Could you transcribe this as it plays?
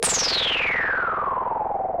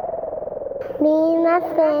my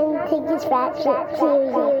friend take his rap shit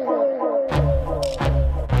serious.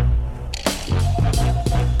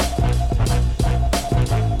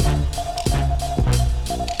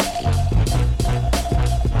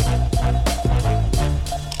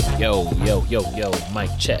 Yo, mic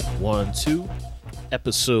check. 1, 2.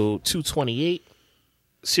 Episode 228.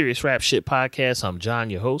 Serious Rap Shit Podcast. I'm John,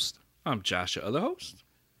 your host. I'm Josh, your other host.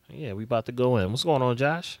 Yeah, we about to go in. What's going on,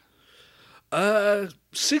 Josh?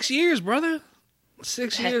 6 years, brother.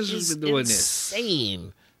 6 years we've been doing this.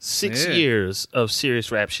 Insane. 6 years of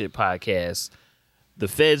Serious Rap Shit Podcast. The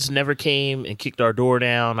feds never came and kicked our door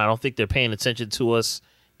down. I don't think they're paying attention to us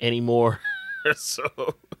anymore. So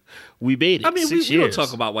we made it. I mean, 6 we don't years.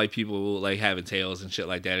 talk about white people like having tails and shit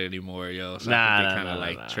like that anymore, yo. So I think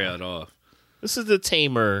they kind of trailed off. This is the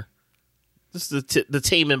tamer. This is the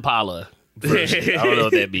tame Impala version. I don't know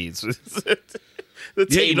what that means. The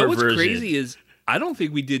tamer you know what's version. crazy is I don't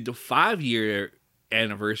think we did the 5-year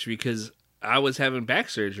anniversary because I was having back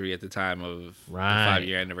surgery at the time of the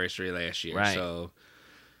 5-year anniversary last year. Right. So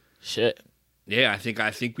Shit. yeah, I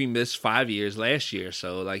think we missed 5 years last year.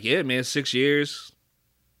 So like, yeah, man, 6 years,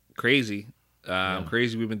 crazy,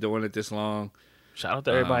 crazy. We've been doing it this long. Shout out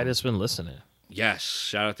to everybody that's been listening. Yes,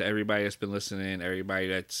 shout out to everybody that's been listening, everybody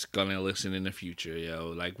that's gonna listen in the future,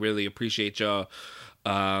 yo. Like, really appreciate y'all.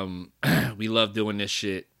 We love doing this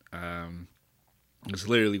shit. It's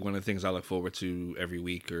literally one of the things I look forward to every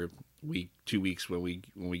week or 2 weeks when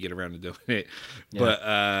we get around to doing it. Yeah.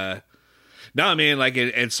 But no, man, like,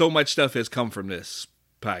 and so much stuff has come from this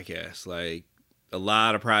podcast. Like, a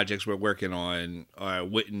lot of projects we're working on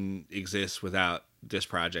wouldn't exist without this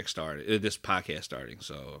podcast starting.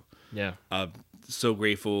 So yeah, I'm so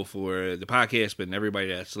grateful for the podcast, but everybody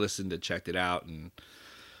that's listened and checked it out, and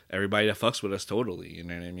everybody that fucks with us totally. You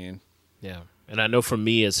know what I mean? Yeah, and I know for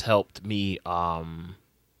me, it's helped me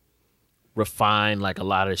refine like a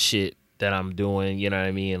lot of shit that I'm doing. You know what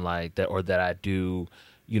I mean? Like that, or that I do.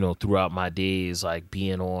 You know, throughout my days, like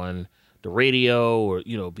being on the radio or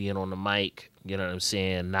being on the mic. You know what I'm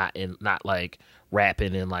saying? Not like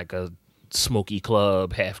rapping in like a smoky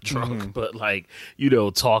club half drunk, but like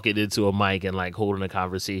talking into a mic and like holding a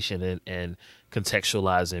conversation and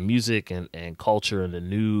contextualizing music and culture and the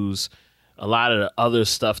news. A lot of the other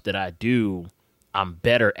stuff that I do, I'm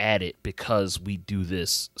better at it because we do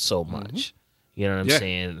this so much. You know what I'm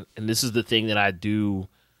saying? And this is the thing that I do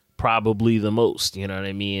probably the most. You know what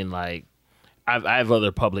I mean? Like I have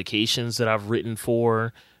other publications that I've written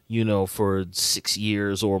for 6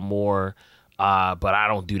 years or more. But I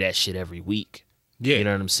don't do that shit every week. Yeah. You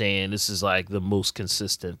know what I'm saying? This is like the most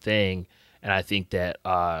consistent thing. And I think that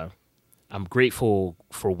I'm grateful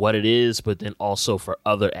for what it is, but then also for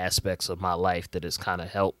other aspects of my life that has kind of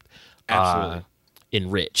helped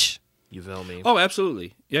enrich. You feel me? Oh,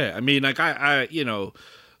 absolutely. Yeah. I mean, like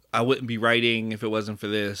I wouldn't be writing if it wasn't for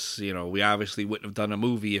this. We obviously wouldn't have done a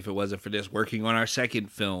movie if it wasn't for this. Working on our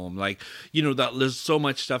second film. Like, there's so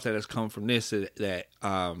much stuff that has come from this that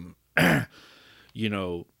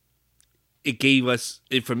it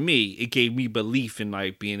gave me belief in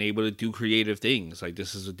like being able to do creative things. Like,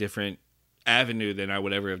 this is a different avenue than I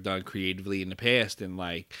would ever have done creatively in the past. And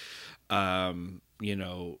like,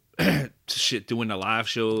 shit, doing the live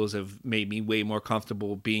shows have made me way more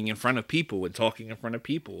comfortable being in front of people and talking in front of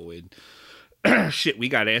people. And shit, we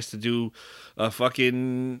got asked to do a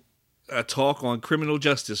talk on criminal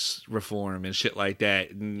justice reform and shit like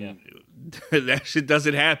that. And that shit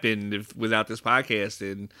doesn't happen without this podcast.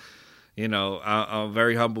 And, I'm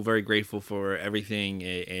very humble, very grateful for everything.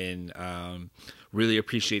 And really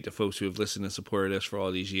appreciate the folks who have listened and supported us for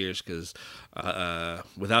all these years. Because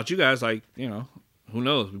without you guys, like, who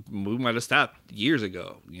knows? We might have stopped years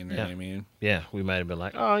ago. You know what I mean? Yeah, we might have been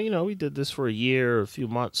like, oh, we did this for a year or a few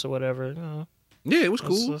months or whatever. Yeah, it was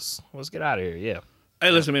cool. Let's get out of here. Yeah.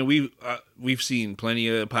 Hey, listen, man, we've seen plenty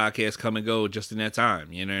of podcasts come and go just in that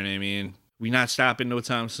time. You know what I mean? We not stopping no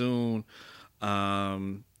time soon.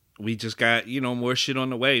 We just got, more shit on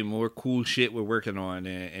the way, more cool shit we're working on,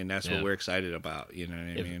 and that's what we're excited about. You know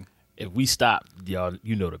what I mean? If we stopped, y'all,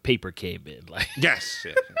 the paper came in. Like, yes.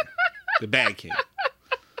 The bag came.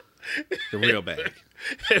 The real bag.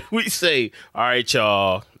 If we say, all right,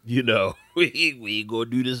 y'all, we ain't gonna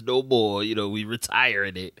do this no more. We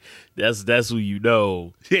retiring it. That's who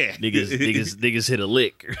Yeah, niggas hit a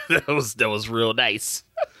lick. that was real nice.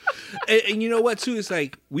 and you know what too? It's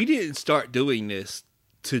like we didn't start doing this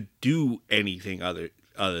to do anything other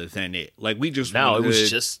than it. Like we just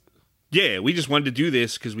we just wanted to do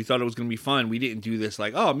this because we thought it was gonna be fun. We didn't do this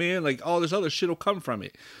like, oh man, like all this other shit will come from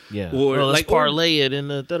it. Yeah, or let's parlay it in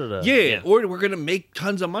the da-da-da. Yeah, or we're gonna make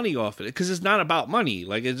tons of money off of it because it's not about money.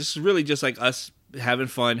 Like it's just really just like us having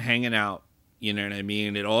fun, hanging out. You know what I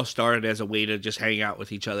mean? It all started as a way to just hang out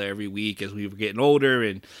with each other every week as we were getting older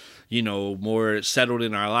and, more settled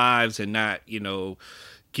in our lives and not,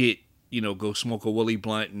 get, go smoke a woolly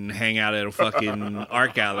blunt and hang out at a fucking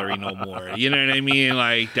art gallery no more. You know what I mean?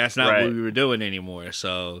 Like, that's not what we were doing anymore.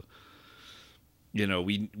 So,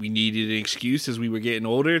 we needed an excuse as we were getting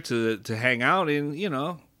older to hang out and,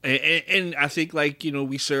 and I think, like,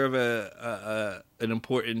 we serve an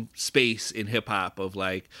important space in hip hop of,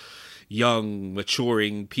 like, young,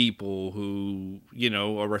 maturing people who,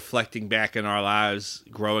 are reflecting back in our lives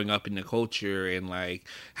growing up in the culture and, like,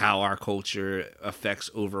 how our culture affects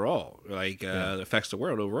overall, like, affects the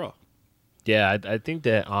world overall. Yeah, I think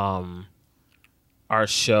that our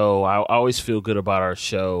show, I always feel good about our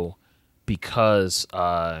show because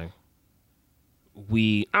I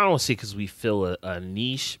don't want to say because we fill a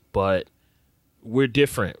niche, but we're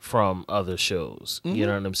different from other shows. Mm-hmm. You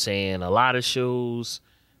know what I'm saying? A lot of shows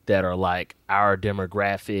that are like our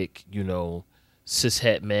demographic,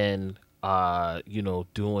 cishet men,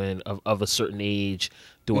 doing of a certain age,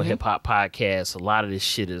 doing hip hop podcasts. A lot of this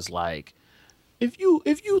shit is like, if you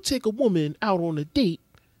take a woman out on a date,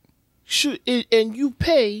 and you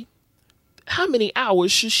pay, how many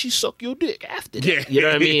hours should she suck your dick after that? Yeah. You know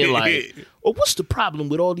what I mean? Like, or what's the problem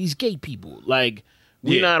with all these gay people? Like,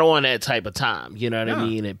 we're not on that type of time. You know what I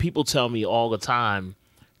mean? And people tell me all the time,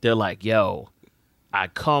 they're like, yo, I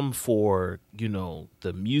come for,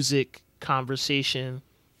 the music conversation,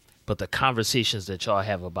 but the conversations that y'all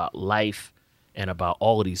have about life and about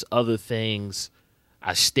all of these other things,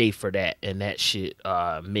 I stay for that. And that shit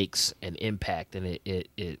makes an impact and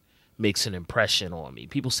it makes an impression on me.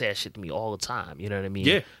 People say that shit to me all the time, you know what I mean?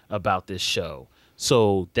 Yeah. About this show.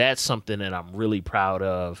 So that's something that I'm really proud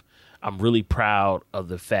of. I'm really proud of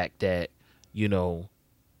the fact that,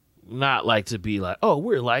 not like to be like, oh,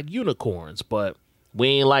 we're like unicorns, but we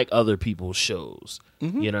ain't like other people's shows.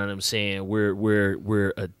 Mm-hmm. You know what I'm saying?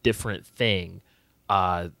 We're a different thing,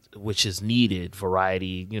 which is needed.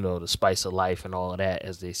 Variety, the spice of life and all of that,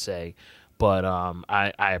 as they say. But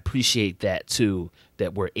I appreciate that too,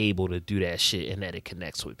 that we're able to do that shit and that it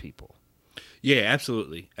connects with people. Yeah,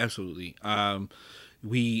 absolutely, absolutely.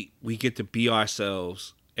 We get to be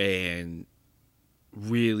ourselves and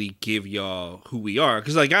really give y'all who we are,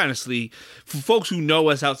 because, like, honestly, for folks who know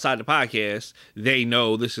us outside the podcast, they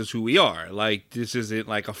know this is who we are. Like, this isn't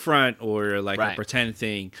like a front or like a pretend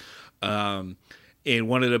thing. And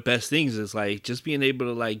one of the best things is, like, just being able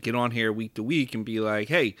to, like, get on here week to week and be like,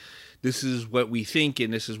 hey, this is what we think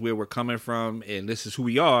and this is where we're coming from and this is who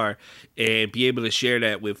we are, and be able to share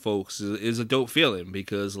that with folks is a dope feeling,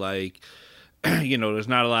 because, like, there's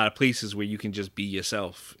not a lot of places where you can just be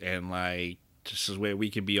yourself, and, like, this is where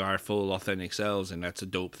we can be our full authentic selves, and that's a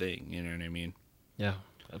dope thing. You know what I mean? Yeah,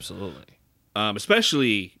 absolutely.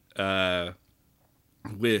 Especially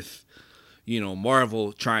with,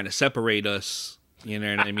 Marvel trying to separate us, you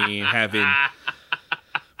know what I mean? Having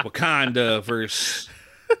Wakanda versus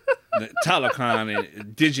Talokan and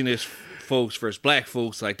indigenous folks versus black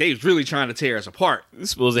folks. Like, they was really trying to tear us apart. We're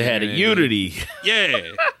supposed to have the unity.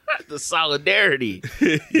 Yeah. The solidarity.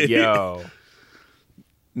 Yo.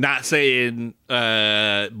 Not saying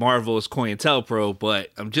Marvel is COINTELPRO,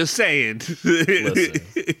 but I'm just saying.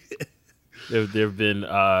 Listen, there've been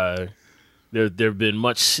there've been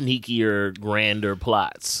much sneakier, grander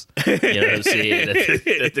plots. You know what I'm saying?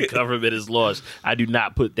 that the government has launched. I do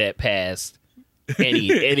not put that past any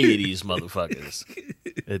of these motherfuckers.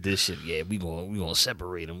 This shit, yeah, we gonna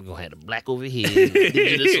separate them. We gonna have the black over here, the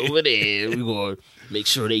indigenous over there. We gonna make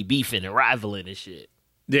sure they beefing and rivaling and shit.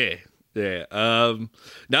 Yeah. Yeah.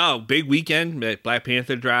 No, big weekend. Black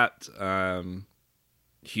Panther dropped.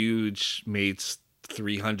 Huge, made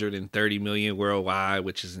 330 million worldwide,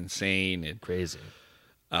 which is insane and crazy.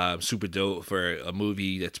 Super dope for a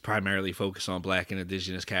movie that's primarily focused on black and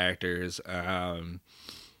indigenous characters.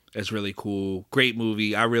 It's really cool. Great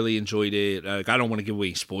movie. I really enjoyed it. I don't want to give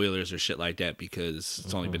away spoilers or shit like that because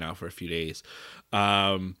it's only been out for a few days.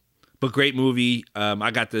 But great movie.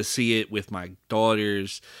 I got to see it with my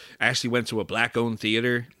daughters. I actually went to a black-owned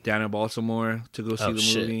theater down in Baltimore to go see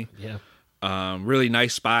the movie. Yeah. Really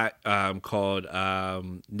nice spot called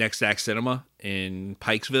Next Act Cinema in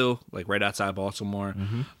Pikesville, like right outside Baltimore.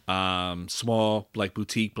 Mm-hmm. Small, like,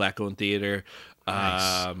 boutique black-owned theater.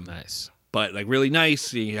 Nice. But, like, really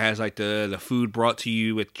nice. It has, like, the food brought to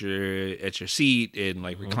you at your seat and,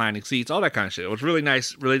 like, reclining seats, all that kind of shit. It was really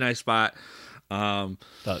nice spot. I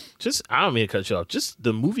don't mean to cut you off. Just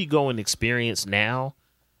the movie going experience now,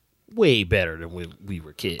 way better than when we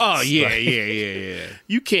were kids. Oh yeah, yeah.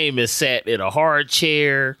 You came and sat in a hard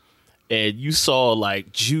chair and you saw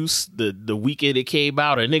like Juice the weekend it came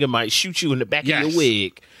out, a nigga might shoot you in the back of your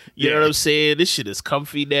wig. You know what I'm saying? This shit is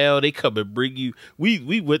comfy now. They come and bring you.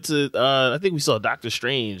 We went to I think we saw Doctor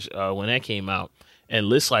Strange when that came out, and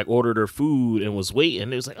Liz like ordered her food and was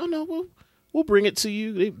waiting. It was like, oh no, we'll bring it to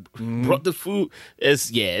you. They brought the food. It's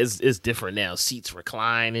different now. Seats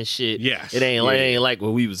recline and shit. Yes, it ain't like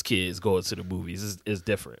when we was kids going to the movies. It's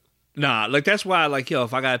different. Nah, like that's why, like, yo,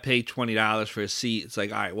 if I gotta pay $20 for a seat, it's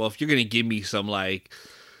like, all right, well, if you're gonna give me some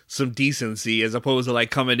decency, as opposed to like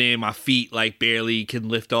coming in, my feet like barely can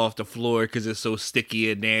lift off the floor because it's so sticky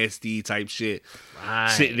and nasty type shit.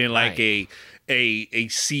 Right, sitting in like a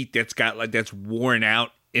seat that's got like that's worn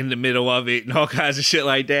out in the middle of it and all kinds of shit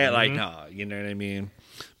like that. Like, nah, you know what I mean?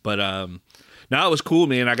 But no, it was cool,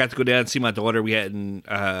 man. I got to go down and see my daughter. I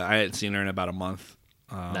hadn't seen her in about a month.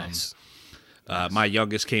 Nice. My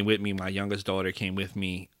youngest came with me. My youngest daughter came with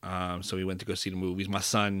me. So we went to go see the movies. My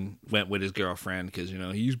son went with his girlfriend because, you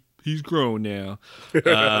know, he's grown now.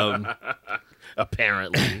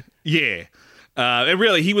 Apparently. Yeah. And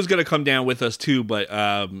really, he was going to come down with us too, but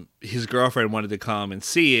his girlfriend wanted to come and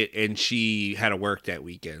see it, and she had to work that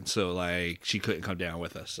weekend. So, like, she couldn't come down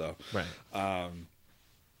with us. So, Right.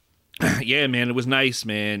 Yeah, man, it was nice,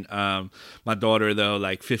 man. My daughter, though,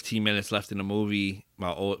 like 15 minutes left in the movie,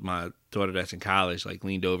 my daughter that's in college, like,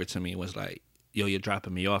 leaned over to me and was like, yo, you're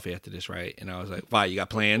dropping me off after this, right? And I was like, why, you got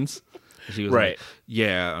plans? And she was Right. like,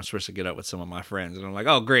 yeah, I'm supposed to get up with some of my friends. And I'm like,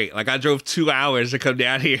 oh, great. Like, I drove 2 hours to come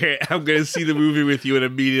down here. I'm going to see the movie with you and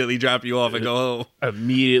immediately drop you off and go home.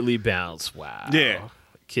 Immediately bounce. Wow. Yeah.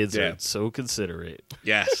 Kids are so considerate.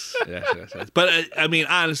 Yes. But, I mean,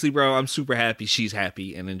 honestly, bro, I'm super happy she's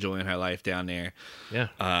happy and enjoying her life down there. Yeah.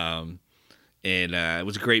 And it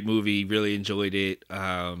was a great movie. Really enjoyed it.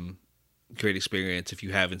 Great experience. If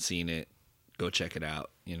you haven't seen it, go check it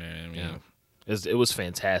out. You know what I mean? Yeah. It was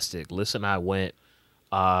fantastic. Liz and I went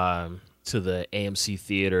to the AMC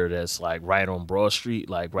theater that's like right on Broad Street,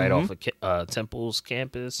 like right off of Temple's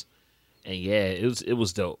campus. And yeah, it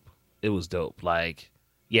was dope. It was dope. Like,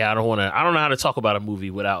 yeah, I don't know how to talk about a movie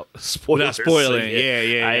without spoilers. Without spoiling, So,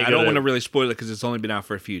 yeah. I don't want to really spoil it because it's only been out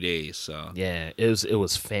for a few days. So yeah, it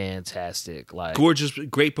was fantastic. Like, gorgeous,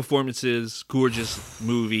 great performances, gorgeous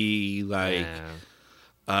movie, like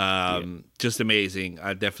just amazing.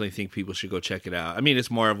 I definitely think people should go check it out. I mean, it's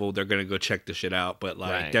Marvel; they're gonna go check the shit out, but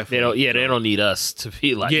like, definitely, they don't need us to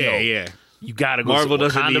be like, yeah. You gotta go. Marvel see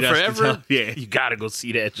doesn't Wakanda need us to forever. tell- yeah. You gotta go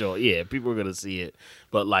see that joint. Yeah, people are gonna see it,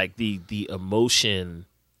 but like the emotion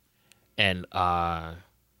and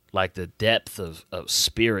like the depth of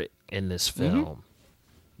spirit in this film.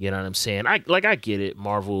 You know what I'm saying? I get it.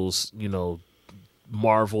 Marvel's, you know,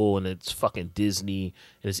 Marvel and it's fucking Disney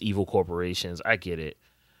and its evil corporations. I get it.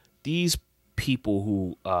 These people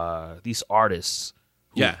who these artists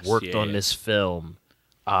who worked on this film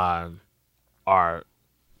are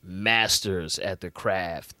masters at the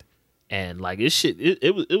craft. And like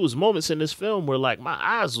it was moments in this film where like my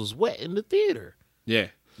eyes was wet in the theater. Yeah.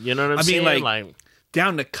 You know what I'm saying? Like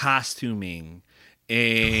down to costuming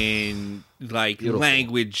and like Beautiful.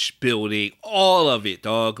 language building, all of it,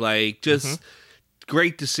 dog. Like just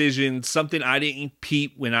great decisions. Something I didn't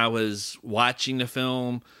peep when I was watching the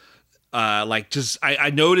film. Like just I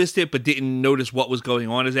noticed it, but didn't notice what was going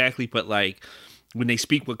on exactly. But like when they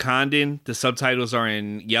speak Wakandan, the subtitles are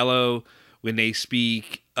in yellow. When they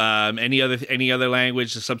speak any other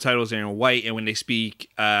language, the subtitles are in white. And when they speak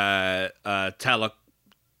Talakani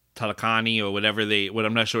or what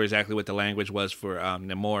I'm not sure exactly what the language was for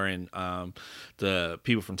Namor and the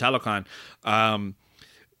people from Talokan,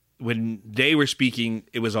 when they were speaking,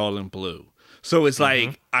 it was all in blue. So it's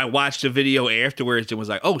like I watched the video afterwards and was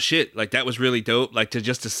like, oh shit, like that was really dope, like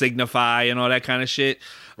to signify and all that kind of shit.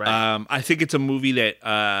 Right. I think it's a movie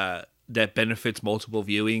that benefits multiple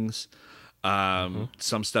viewings.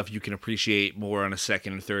 Some stuff you can appreciate more on a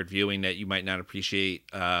second and third viewing that you might not appreciate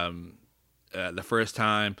the first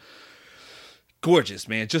time. Gorgeous,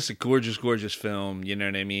 man. Just a gorgeous film. You know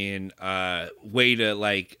what I mean? Way to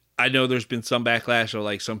like, I know there's been some backlash or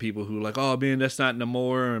like some people who like, oh man, that's not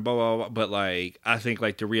Namor and blah, blah, blah. But like, I think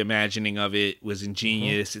like the reimagining of it was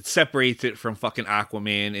ingenious. It separates it from fucking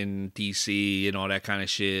Aquaman and DC and all that kind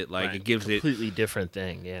of shit. Like it gives it completely different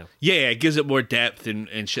thing. Yeah. Yeah, it gives it more depth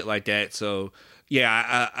and shit like that. So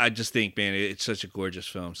yeah, I just think, man, it's such a gorgeous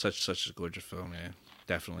film. Such a gorgeous film, man.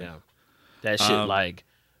 Definitely. Yeah. That shit, like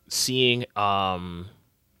seeing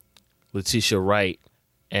Letitia Wright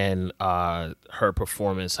and her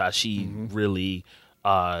performance, how she really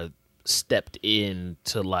stepped in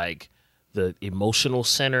to like the emotional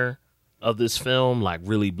center of this film, like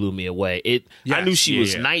really blew me away. I knew she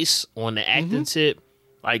was nice on the acting tip,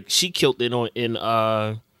 Like she killed it in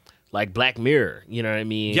like Black Mirror, you know what I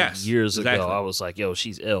mean? Yes, Years exactly. ago. I was like, yo,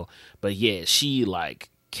 she's ill. But yeah, she like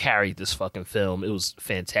carried this fucking film. It was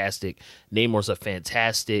fantastic. Namor's a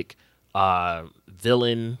fantastic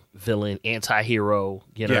villain, anti-hero,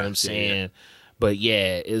 you know what I'm Yes, yeah, saying? yeah. But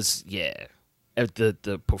yeah.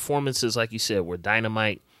 The performances, like you said, were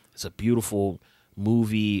dynamite. It's a beautiful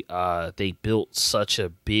movie. They built such a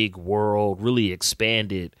big world, really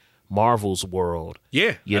expanded Marvel's world.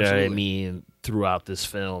 Yeah, You know absolutely. what I mean? Throughout this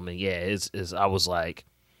film. And yeah, it's I was like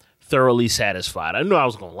thoroughly satisfied. I knew I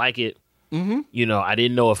was gonna like it. Mm-hmm. You know, I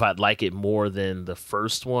didn't know if I'd like it more than the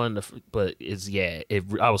first one, but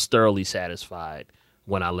I was thoroughly satisfied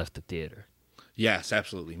when I left the theater. Yes,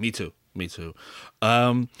 absolutely. Me too.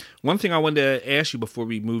 One thing I wanted to ask you before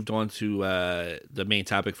we moved on to the main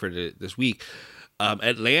topic for this week.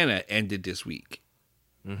 Atlanta ended this week.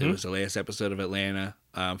 It was the last episode of Atlanta.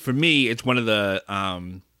 For me, it's one of the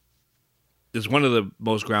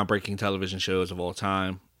most groundbreaking television shows of all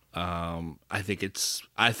time. I think it's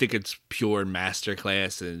pure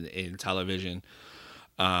masterclass in television.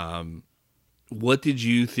 What did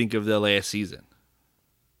you think of the last season?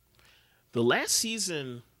 The last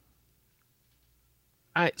season,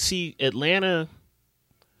 I see Atlanta,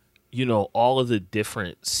 you know, all of the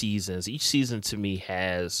different seasons. Each season to me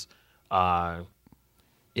has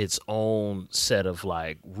its own set of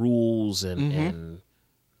like rules and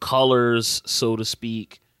colors, so to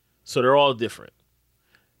speak. So they're all different.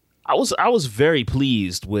 I was very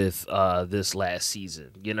pleased with this last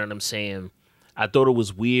season. You know what I'm saying? I thought it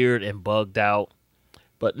was weird and bugged out,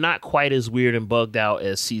 but not quite as weird and bugged out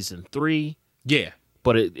as season 3. Yeah.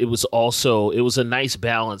 But it was a nice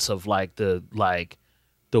balance of like the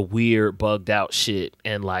weird bugged out shit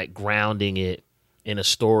and like grounding it in a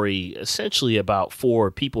story essentially about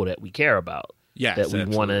 4 people that we care about. Yes, that we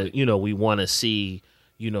want absolutely. to, we want to see,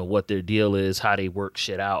 what their deal is, how they work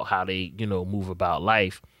shit out, how they, move about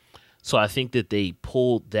life. So I think that they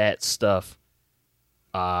pulled that stuff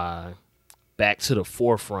back to the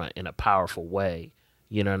forefront in a powerful way.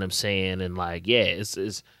 You know what I'm saying? And like, yeah,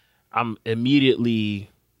 it's I'm immediately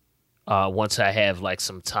once I have like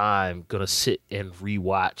some time gonna sit and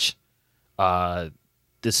rewatch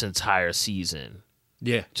this entire season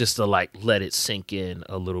Yeah. just to like let it sink in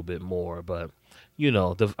a little bit more. But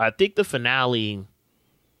I think the finale.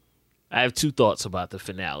 I have 2 thoughts about the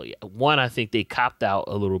finale. One, I think they copped out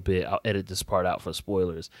a little bit. I'll edit this part out for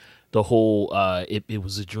spoilers. The whole it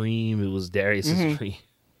was a dream. It was Darius's dream.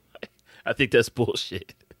 I think that's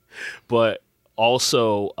bullshit. But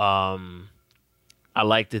also, I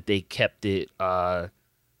like that they kept it kind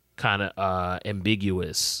of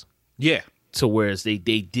ambiguous Yeah. to whereas they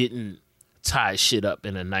didn't tie shit up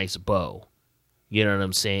in a nice bow. You know what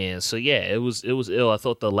I'm saying? So yeah, it was ill. I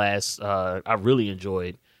thought the last I really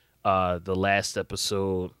enjoyed the last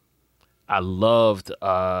episode. I loved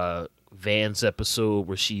Van's episode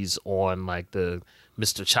where she's on like the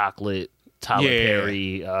Mr. Chocolate Tyler Yeah.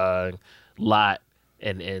 Perry lot,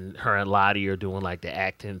 and her and Lottie are doing like the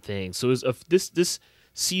acting thing. So this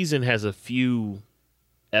season has a few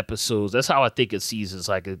episodes. That's how I think of seasons.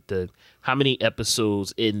 Like how many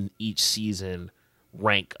episodes in each season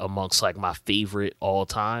rank amongst like my favorite all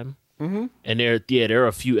time. Mm-hmm. And there are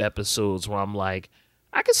a few episodes where I'm like,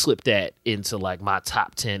 I could slip that into like my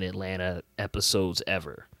top 10 Atlanta episodes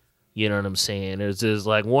ever. You know what I'm saying? There's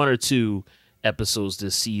like 1 or 2 episodes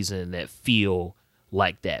this season that feel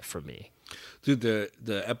like that for me. Dude,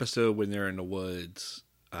 the episode when they're in the woods,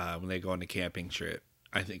 when they go on the camping trip,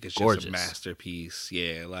 I think it's just Gorgeous. a masterpiece.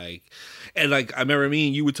 Yeah, like I remember me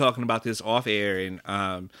and you were talking about this off air,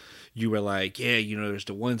 and you were like, yeah, there's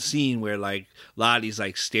the one scene where like Lottie's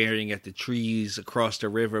like staring at the trees across the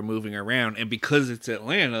river moving around, and because it's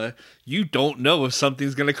Atlanta, you don't know if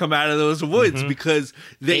something's gonna come out of those woods because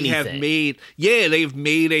they've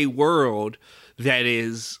made a world that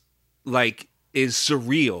is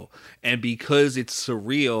surreal, and because it's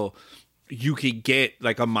surreal, you could get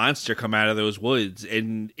like a monster come out of those woods,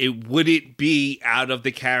 and it wouldn't be out of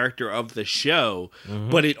the character of the show,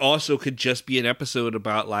 but it also could just be an episode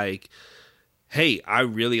about like, hey, I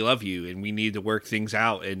really love you and we need to work things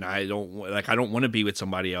out, and I don't want to be with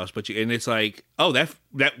somebody else but you. And it's like, oh,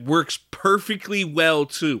 that works perfectly well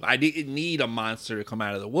too. I didn't need a monster to come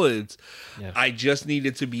out of the woods. Yeah. I just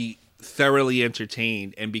needed to be thoroughly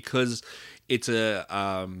entertained, and because it's a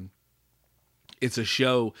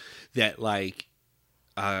show that like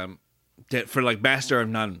that for like Master of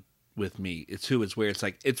None with me, it's where it's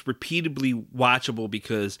like it's repeatedly watchable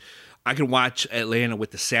because I can watch Atlanta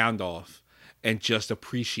with the sound off and just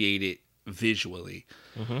appreciate it visually.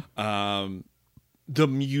 the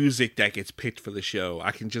music that gets picked for the show.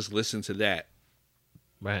 I can just listen to that.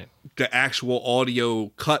 Right. The actual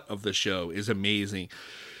audio cut of the show is amazing.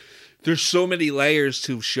 There's so many layers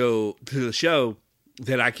to the show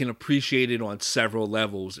that I can appreciate it on several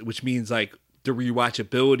levels, which means like the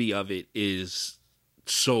rewatchability of it is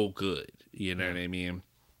so good. You know what I mean?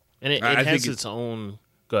 And it has its own.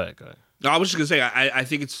 Go ahead. No, I was just gonna say I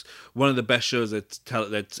think it's one of the best shows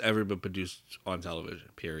that's ever been produced on television.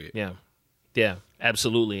 Period. Yeah,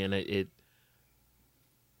 absolutely. And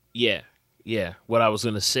yeah. What I was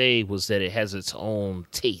gonna say was that it has its own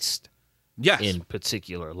taste. Yes. In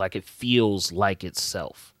particular, like it feels like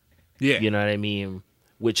itself. Yeah. You know what I mean?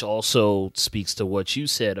 Which also speaks to what you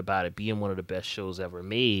said about it being one of the best shows ever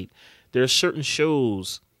made. There are certain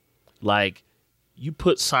shows, like you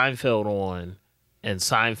put Seinfeld on, and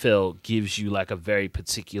Seinfeld gives you like a very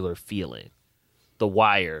particular feeling. The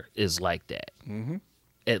Wire is like that. Mm-hmm.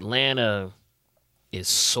 Atlanta is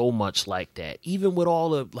so much like that. Even with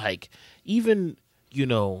all of we're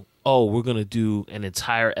going to do an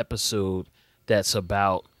entire episode that's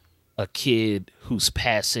about a kid who's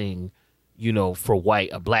passing, for white,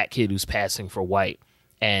 a black kid who's passing for white,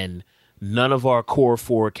 and none of our core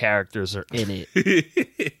 4 characters are in it.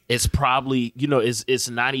 It's probably,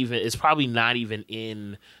 it's probably not even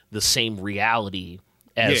in the same reality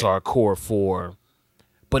as our core 4,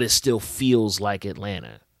 but it still feels like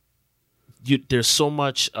Atlanta. There's so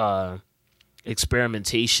much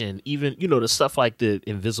experimentation, even, the stuff like the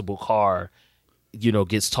invisible car,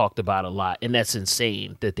 gets talked about a lot. And that's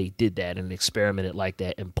insane that they did that and experimented like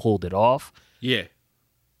that and pulled it off. Yeah.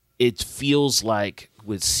 It feels like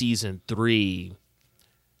with season 3,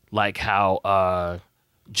 like how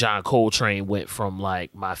John Coltrane went from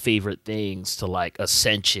like My Favorite Things to like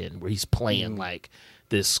Ascension, where he's playing like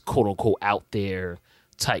this quote unquote out there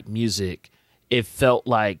type music. It felt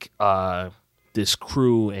like this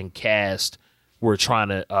crew and cast were trying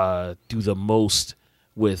to do the most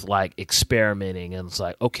with like experimenting, and it's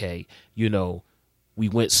like, okay, we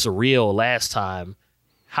went surreal last time.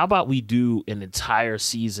 How about we do an entire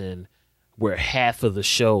season where half of the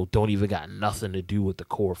show don't even got nothing to do with the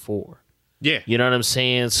core 4? Yeah. You know what I'm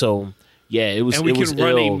saying? So yeah, it was. And we can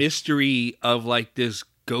run ill. a mystery of like this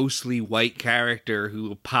ghostly white character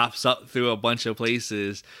who pops up through a bunch of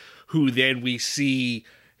places, who then we see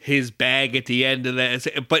his bag at the end of that,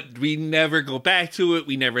 but we never go back to it.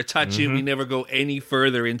 We never touch it. We never go any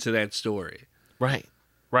further into that story. Right.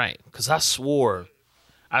 Because I swore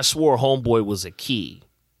Homeboy was a key.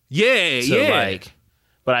 Yeah.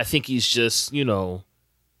 But I think he's just,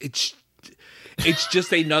 it's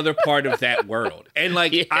just another part of that world. And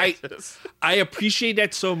like, yes. I appreciate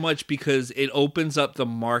that so much because it opens up the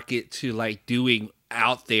market to like doing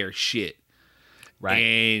out there shit. Right.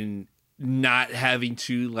 And not having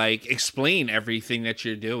to like explain everything that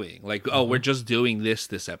you're doing. Like, oh, we're just doing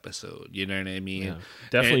this episode. You know what I mean? Yeah.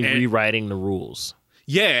 Definitely and rewriting the rules.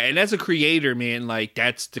 Yeah. And as a creator, man, like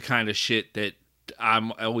that's the kind of shit that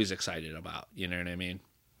I'm always excited about. You know what I mean?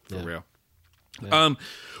 For real. Yeah.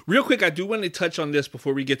 Real quick, I do want to touch on this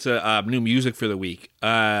before we get to new music for the week.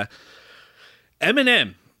 Eminem,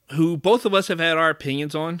 who both of us have had our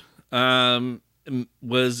opinions on,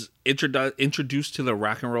 was introduced to the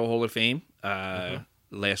Rock and Roll Hall of Fame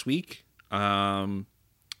last week. And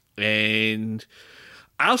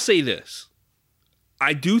I'll say this.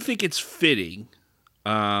 I do think it's fitting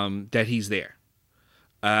that he's there.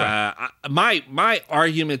 Right. My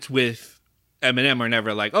arguments with Eminem are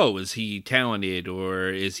never like, oh, is he talented or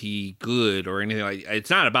is he good or anything like that.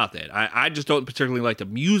 It's not about that. I just don't particularly like the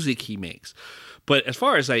music he makes. But as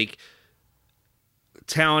far as like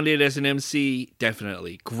talented as an MC,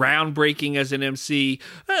 definitely. Groundbreaking as an MC.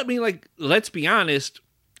 I mean, like, let's be honest.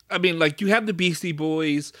 I mean, like, you have the Beastie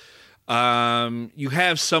Boys. You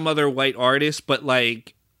have some other white artists. But,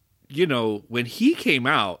 like, when he came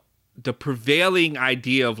out, the prevailing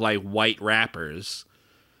idea of, like, white rappers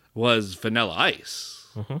was Vanilla Ice.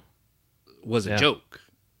 Was a joke.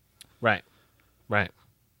 Right.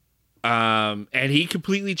 And he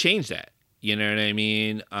completely changed that. You know what I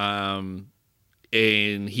mean?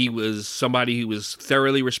 And he was somebody who was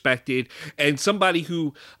thoroughly respected and somebody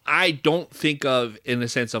who I don't think of in the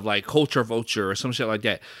sense of like culture vulture or some shit like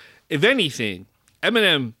that. If anything,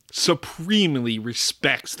 Eminem supremely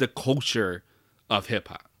respects the culture of hip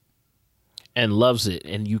hop. And loves it.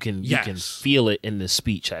 And you can feel it in this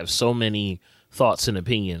speech. I have so many thoughts and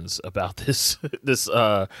opinions about this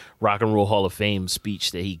Rock and Roll Hall of Fame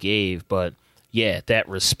speech that he gave. But yeah, that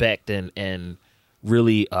respect and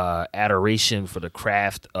really adoration for the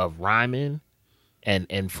craft of rhyming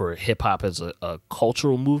and for hip hop as a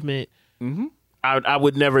cultural movement. I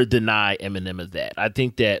would never deny Eminem of that. I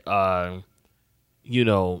think that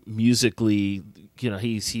musically,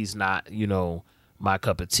 he's not, my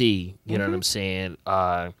cup of tea. You know what I'm saying?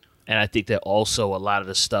 And I think that also a lot of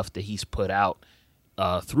the stuff that he's put out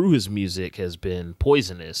through his music has been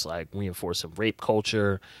poisonous, like reinforcing rape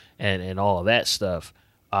culture and all of that stuff.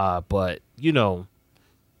 But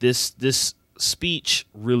this speech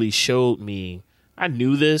really showed me. I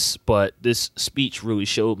knew this, but this speech really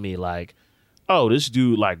showed me like, oh, this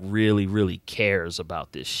dude like really, really cares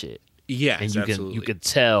about this shit. Yes, and absolutely. you could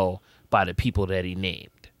tell by the people that he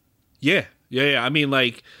named. Yeah. I mean,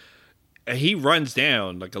 like, he runs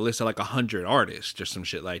down like a list of like 100 artists or some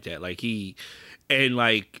shit like that. Like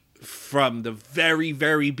like from the very,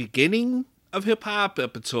 very beginning of hip hop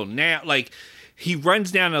up until now, like he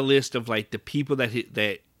runs down a list of like the people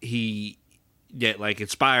that like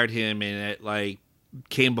inspired him and that like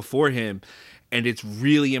came before him. And it's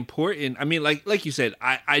really important. I mean, like you said,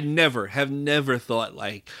 I never thought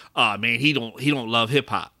like, oh man, he don't love hip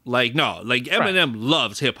hop. Like, no, like Eminem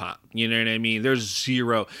loves hip hop. You know what I mean? There's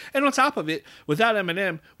zero. And on top of it, without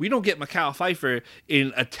Eminem, we don't get Mikhail Pfeiffer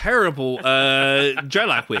in a terrible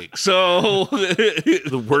dreadlock wig. So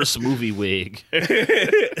the worst movie wig.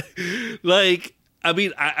 Like, I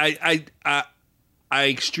mean, I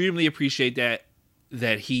extremely appreciate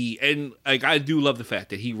that he, and like I do love the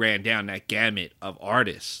fact that he ran down that gamut of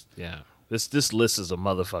artists. Yeah, this list is a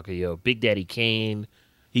motherfucker, yo. Big Daddy Kane,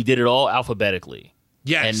 he did it all alphabetically.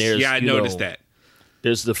 Yes, and there's, I noticed that.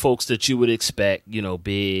 There's the folks that you would expect,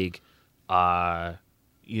 Big, Pac,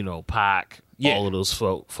 all of those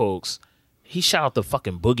folks. He shout out the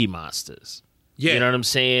fucking Boogie Monsters. Yeah, you know what I'm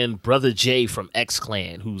saying? Brother Jay from X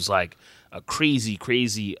Clan, who's like a crazy,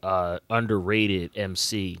 underrated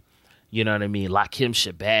MC. You know what I mean? Lakim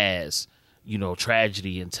Shabazz,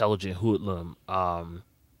 Tragedy, Intelligent Hoodlum.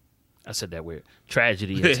 I said that weird.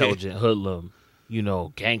 Tragedy, Intelligent Hoodlum.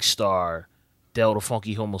 Gangstar, Del the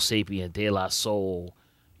Funky Homo Sapien, De La Soul.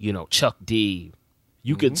 Chuck D.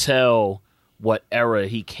 You could tell what era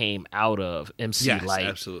he came out of. MC Light.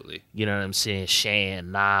 Absolutely. You know what I'm saying?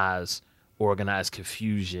 Shan, Nas, Organized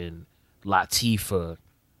Confusion, Latifah.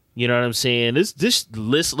 You know what I'm saying? This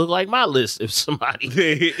list look like my list if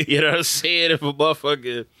somebody, you know what I'm saying? If a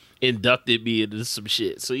motherfucker inducted me into some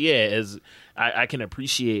shit. So yeah, as I can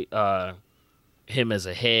appreciate him as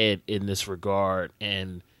a head in this regard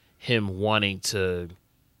and him wanting to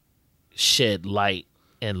shed light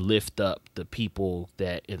and lift up the people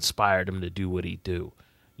that inspired him to do what he do.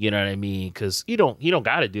 You know what I mean? Because you don't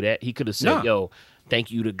got to do that. He could have said, "Yo, thank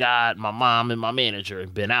you to God, my mom, and my manager,"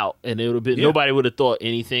 and been out, and it would have been nobody would have thought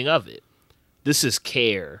anything of it. This is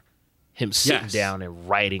care, him sitting down and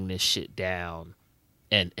writing this shit down,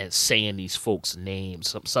 and saying these folks'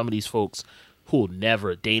 names. Some of these folks who'll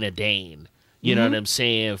never Dana Dane, you know what I'm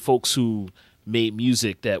saying? Folks who made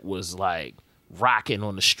music that was like rocking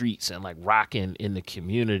on the streets and like rocking in the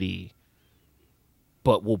community,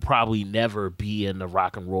 but will probably never be in the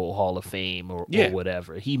Rock and Roll Hall of Fame or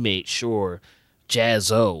whatever. He made sure.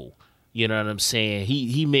 Jazzo, you know what I'm saying?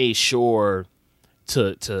 He made sure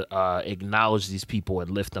to acknowledge these people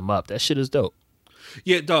and lift them up. That shit is dope.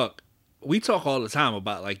 Yeah, dog. We talk all the time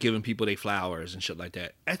about like giving people their flowers and shit like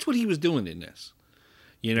that. That's what he was doing in this.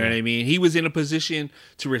 You know what I mean? He was in a position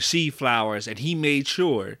to receive flowers, and he made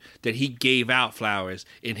sure that he gave out flowers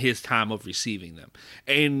in his time of receiving them.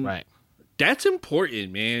 And that's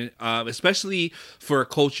important, man. Especially for a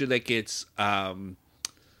culture that gets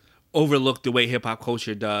overlooked the way hip hop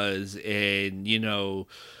culture does, and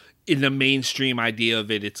in the mainstream idea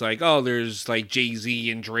of it, it's like, oh, there's like Jay-Z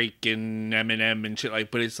and Drake and Eminem and shit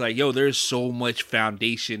like, but it's like, yo, there's so much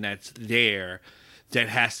foundation that's there that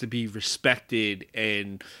has to be respected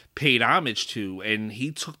and paid homage to, and he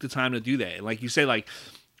took the time to do that. And like you said, like,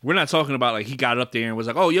 we're not talking about like he got up there and was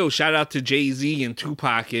like, oh, yo, shout out to Jay-Z and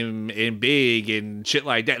Tupac and Big and shit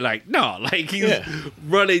like that. Like, no, like he's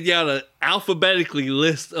running down an alphabetically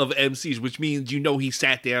list of MCs, which means he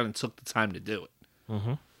sat down and took the time to do it.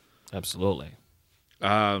 Mm-hmm. Absolutely.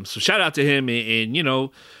 So shout out to him, and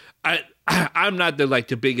I'm not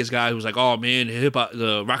the biggest guy who's like, oh man, hip hop,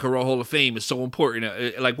 the Rock and Roll Hall of Fame is so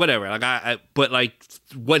important. Like whatever, like but like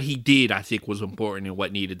what he did, I think was important and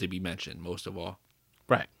what needed to be mentioned most of all.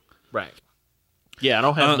 Right. Yeah, I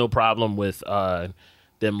don't have no problem with them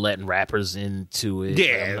letting rappers into it.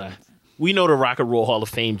 Yeah. We know the Rock and Roll Hall of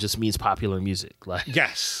Fame just means popular music. Like,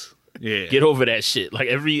 yes. Yeah. Get over that shit. Like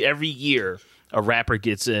every year a rapper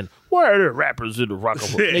gets in. Why are there rappers in the Rock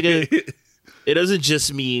and Roll? Nigga, it doesn't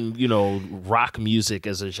just mean, rock music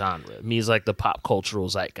as a genre. It means like the pop cultural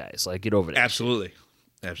zeitgeist. Like, get over that. Absolutely. Shit.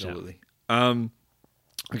 Absolutely. Yeah.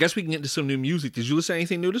 I guess we can get into some new music. Did you listen to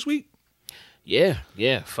anything new this week? Yeah,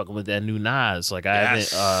 fucking with that new Nas. Like I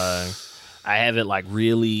haven't like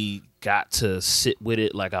really got to sit with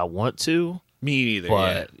it like I want to. Me neither.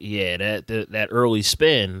 But yeah, that early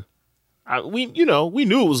spin, we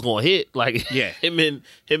knew it was gonna hit. Like him and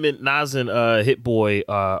Nas and Hit Boy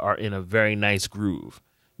are in a very nice groove.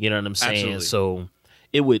 You know what I'm saying? Absolutely. So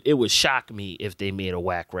it would shock me if they made a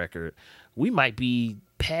whack record. We might be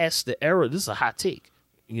past the era. This is a hot take.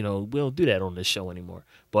 You know, we don't do that on this show anymore.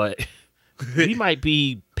 But we might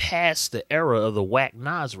be past the era of the whack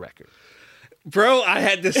Nas record. Bro, I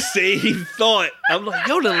had the same thought. I'm like,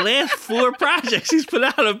 yo, the last 4 projects he's put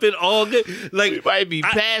out have been all good. Like, We might be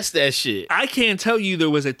past that shit. I can't tell you there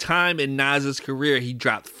was a time in Nas's career he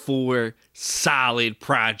dropped 4 solid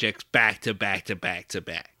projects back to back to back to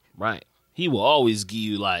back. Right. He will always give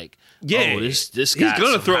you like, Yeah, this he's got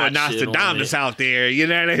gonna some throw a hot shit on Nostradamus it. out there. You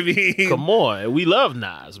know what I mean? Come on, we love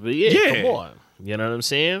Nas, but Yeah. come on. You know what I'm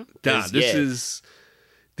saying? Nah, 'Cause,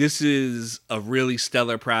 this is a really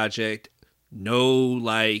stellar project. No,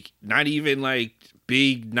 like, not even like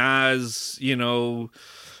big Nas,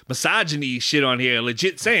 misogyny shit on here.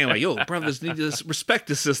 Legit saying like, yo, brothers need to respect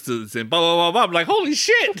the sisters and blah blah blah blah. I'm like, holy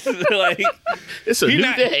shit! Like, it's a he new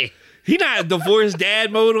not- day. he not divorced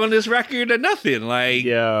dad mode on this record or nothing. Like,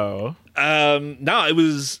 Yo,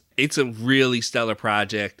 no, it's a really stellar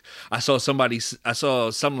project. I saw some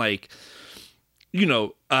like,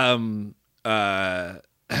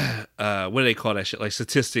 what do they call that shit? Like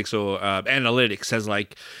statistics or analytics has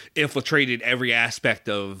like infiltrated every aspect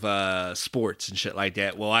of sports and shit like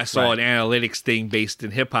that. Well, I saw Right. an analytics thing based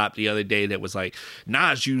in hip hop the other day that was like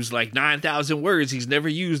Nas used like 9,000 words he's never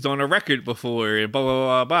used on a record before and blah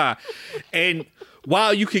blah blah blah. And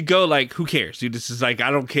while you could go like, who cares, dude? This is like,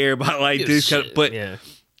 I don't care about like this, shit, but yeah.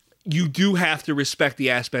 you do have to respect the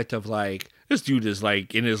aspect of like, this dude is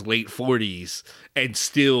like in his late 40s and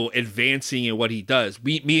still advancing in what he does.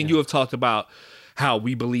 Me and you have talked about how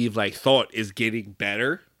we believe like thought is getting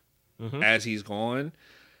better as he's gone.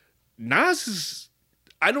 Nas is,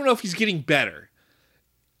 I don't know if he's getting better,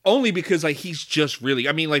 only because like he's just really,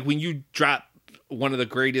 I mean, like when you drop one of the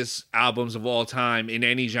greatest albums of all time in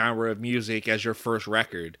any genre of music as your first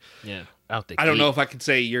record, Yeah, out the I don't gate. know if I could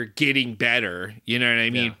say you're getting better, you know what I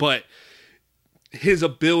mean? Yeah. But his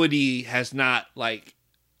ability has not, like,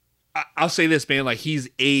 I'll say this, man, like he's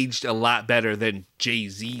aged a lot better than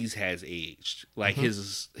Jay-Z's has aged. Like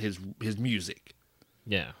his music.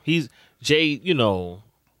 Yeah, he's Jay.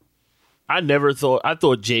 I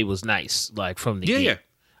thought Jay was nice, like from the Yeah, gate. yeah.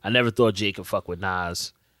 I never thought Jay could fuck with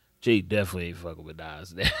Nas. Jay definitely ain't fucking with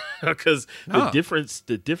Nas because No.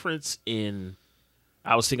 the difference in.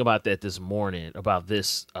 I was thinking about that this morning.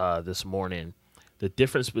 The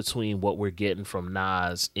difference between what we're getting from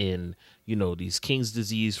Nas in, these King's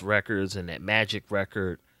Disease records and that Magic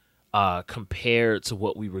record, compared to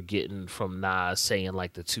what we were getting from Nas, say in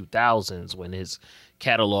like the 2000s when his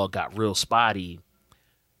catalog got real spotty.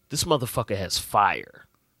 This motherfucker has fire.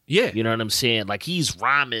 Yeah. You know what I'm saying? Like he's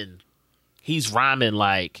rhyming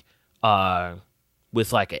like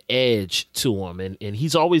with like an edge to him, and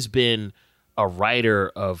he's always been a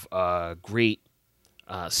writer of great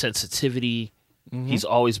sensitivity. He's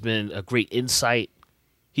always been a great insight.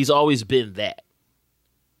 He's always been that.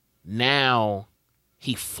 Now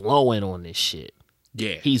he flowing on this shit.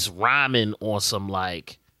 Yeah. He's rhyming on some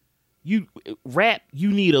like you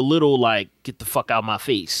need a little like get the fuck out my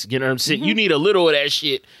face. You know what I'm saying? You need a little of that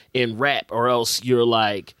shit in rap or else you're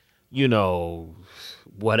like,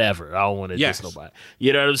 whatever. I don't want to Yes. diss nobody.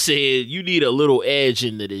 You know what I'm saying? You need a little edge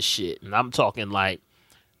into this shit. And I'm talking like,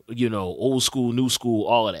 old school, new school,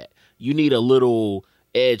 all of that. You need a little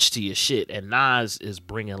edge to your shit. And Nas is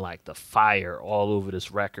bringing like the fire all over this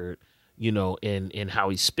record, in how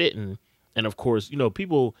he's spitting. And of course,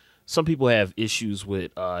 some people have issues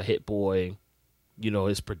with Hit Boy,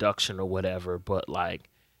 his production or whatever, but like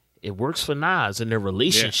it works for Nas and their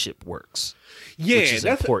relationship works. Yeah, which is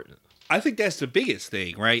that's important. I think that's the biggest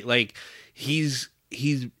thing, right? Like he's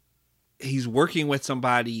working with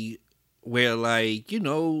somebody where like,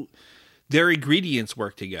 their ingredients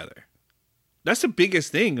work together. That's the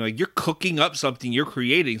biggest thing. Like you're cooking up something, you're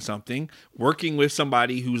creating something. Working with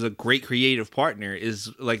somebody who's a great creative partner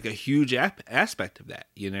is like a huge aspect of that.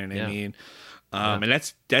 You know what I mean? And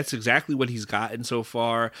that's exactly what he's gotten so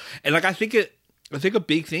far. And like I think a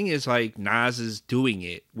big thing is like Nas is doing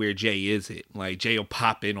it where Jay isn't. Like Jay will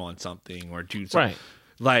pop in on something or do something. Right.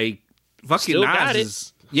 Like fucking Still Nas got it.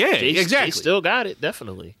 is. Yeah, Jay exactly. still got it,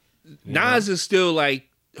 definitely. Nas is still like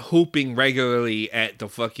hooping regularly at the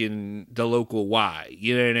local Y.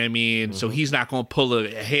 You know what I mean? So he's not gonna pull a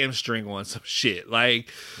hamstring on some shit. Like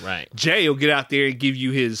Right. Jay will get out there and give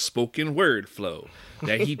you his spoken word flow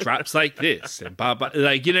that he drops like this and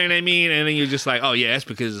like, you know what I mean? And then you're just like, oh yeah, that's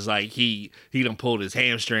because it's like he done pulled his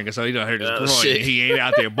hamstring or so he done hurt his groin. shit. And he ain't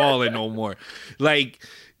out there balling no more. Like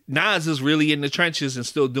Nas is really in the trenches and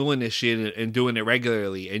still doing this shit and doing it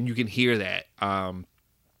regularly, and you can hear that.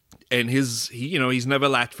 And he's never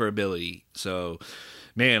lacked for ability. So,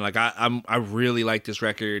 man, like I really like this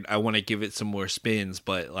record. I want to give it some more spins,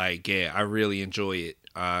 but like, yeah, I really enjoy it.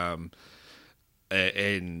 And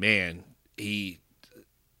man, he,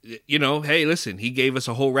 hey, listen, he gave us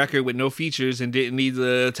a whole record with no features and didn't need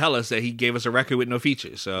to tell us that he gave us a record with no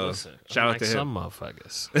features. So Listen, shout out like to him. some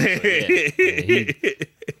motherfuckers. So, yeah,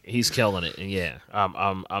 he's killing it, and yeah,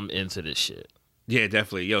 I'm into this shit. Yeah,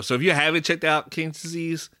 definitely. Yo, so if you haven't checked out King's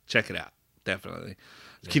Disease, check it out. Definitely.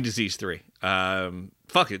 King Disease 3.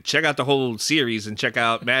 Fuck it. Check out the whole series and check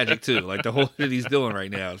out Magic too. Like the whole shit he's doing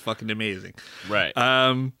right now is fucking amazing. Right.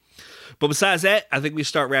 But besides that, I think we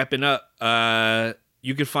start wrapping up.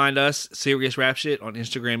 You can find us, Serious Rap Shit, on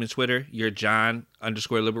Instagram and Twitter. You're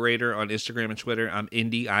John_Liberator on Instagram and Twitter. I'm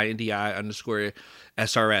Indy, INDI_SRS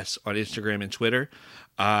on Instagram and Twitter.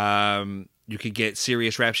 You can get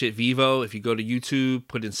Serious Rap Shit Vivo. If you go to YouTube,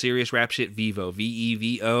 put in Serious Rap Shit Vivo,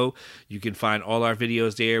 VEVO. You can find all our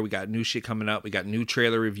videos there. We got new shit coming up. We got new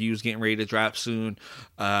trailer reviews getting ready to drop soon.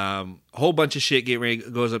 A whole bunch of shit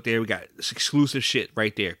goes up there. We got exclusive shit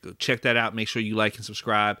right there. Go check that out. Make sure you like and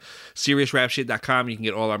subscribe. SeriousRapShit.com. You can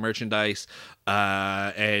get all our merchandise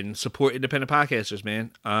and support independent podcasters,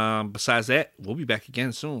 man. Besides that, we'll be back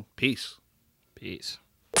again soon. Peace. Peace.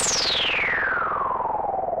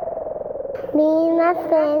 Me and my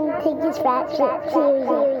friend take this rap shit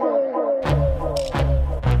serious.